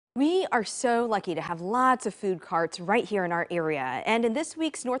We are so lucky to have lots of food carts right here in our area. And in this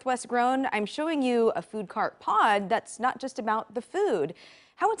week's Northwest Grown, I'm showing you a food cart pod that's not just about the food,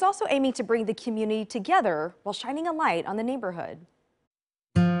 how it's also aiming to bring the community together while shining a light on the neighborhood.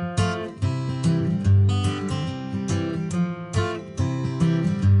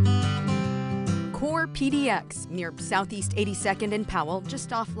 Core PDX near Southeast 82nd and Powell,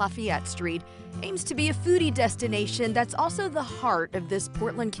 just off Lafayette Street, aims to be a foodie destination that's also the heart of this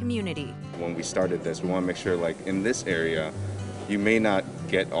Portland community. When we started this, we want to make sure, like in this area, you may not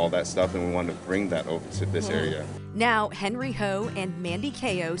get all that stuff, and we want to bring that over to this area. Now, Henry Ho and Mandy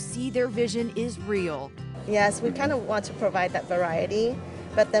Ko see their vision is real. Yes, we kind of want to provide that variety,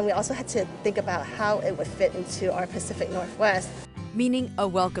 but then we also had to think about how it would fit into our Pacific Northwest. Meaning a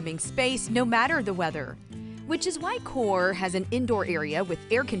welcoming space no matter the weather. Which is why Core has an indoor area with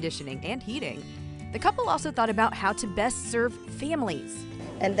air conditioning and heating. The couple also thought about how to best serve families.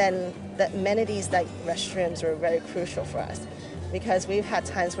 And then the amenities like restrooms were very crucial for us because we've had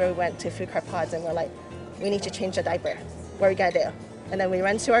times where we went to food cart pods and we're like, we need to change the diaper. What are we gonna do? And then we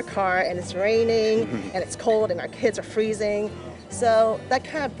run to our car and it's raining and it's cold and our kids are freezing. So that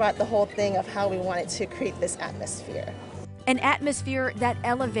kind of brought the whole thing of how we wanted to create this atmosphere. An atmosphere that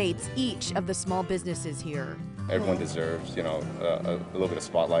elevates each of the small businesses here. Everyone deserves, a little bit of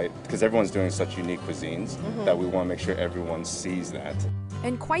spotlight because everyone's doing such unique cuisines that we want to make sure everyone sees that.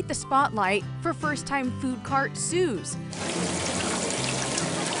 And quite the spotlight for first-time food cart Sue's.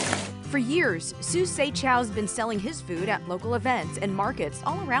 For years, Sue Seichow's been selling his food at local events and markets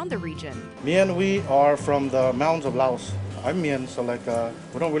all around the region. Mien, we are from the mountains of Laos. I'm Mien, so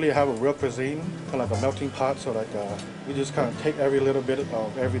we don't really have a real cuisine, kind of like a melting pot. So we just kind of take every little bit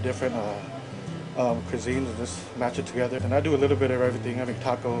of every different cuisines and just match it together. And I do a little bit of everything. I make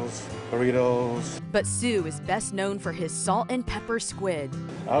tacos, burritos. But Sue is best known for his salt and pepper squid.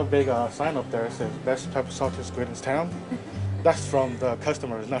 I have a big sign up there that says best pepper salted squid in town. That's from the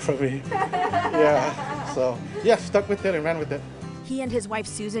customers, not from me. Yeah, so yeah, stuck with it and ran with it. He and his wife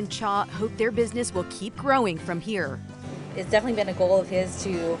Susan Cha hope their business will keep growing from here. It's definitely been a goal of his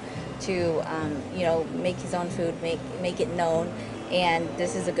to make his own food, make it known, and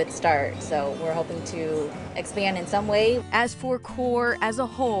this is a good start. So we're hoping to expand in some way. As for Core as a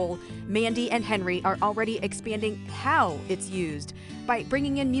whole, Mandy and Henry are already expanding how it's used by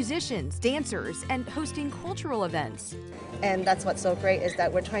bringing in musicians, dancers, and hosting cultural events. And that's what's so great is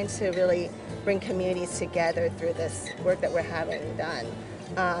that we're trying to really bring communities together through this work that we're having done.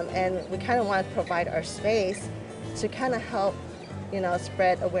 And we kind of want to provide our space to kind of help,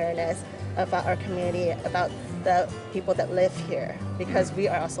 spread awareness about our community, about the people that live here, because we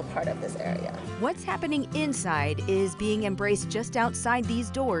are also part of this area. What's happening inside is being embraced just outside these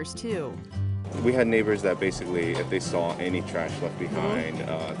doors, too. We had neighbors that basically, if they saw any trash left behind,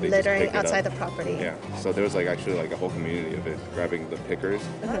 they littering just picked outside it up. the property. Yeah, so there was actually a whole community of it, grabbing the pickers,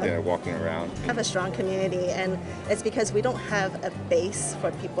 walking around. We have a strong community, and it's because we don't have a base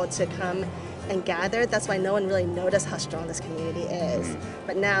for people to come and gather. That's why no one really noticed how strong this community is.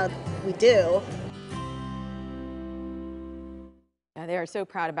 But now we do. They are so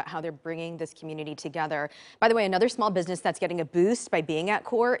proud about how they're bringing this community together. By the way, another small business that's getting a boost by being at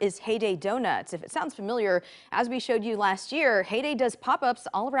Core is Heyday Donuts. If it sounds familiar, as we showed you last year, Heyday does pop-ups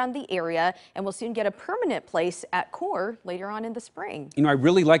all around the area and will soon get a permanent place at Core later on in the spring. I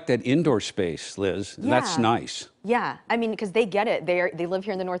really like that indoor space, Liz. Yeah. That's nice. Yeah, I mean, because they get it. They live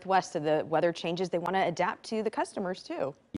here in the Northwest, so the weather changes. They want to adapt to the customers, too.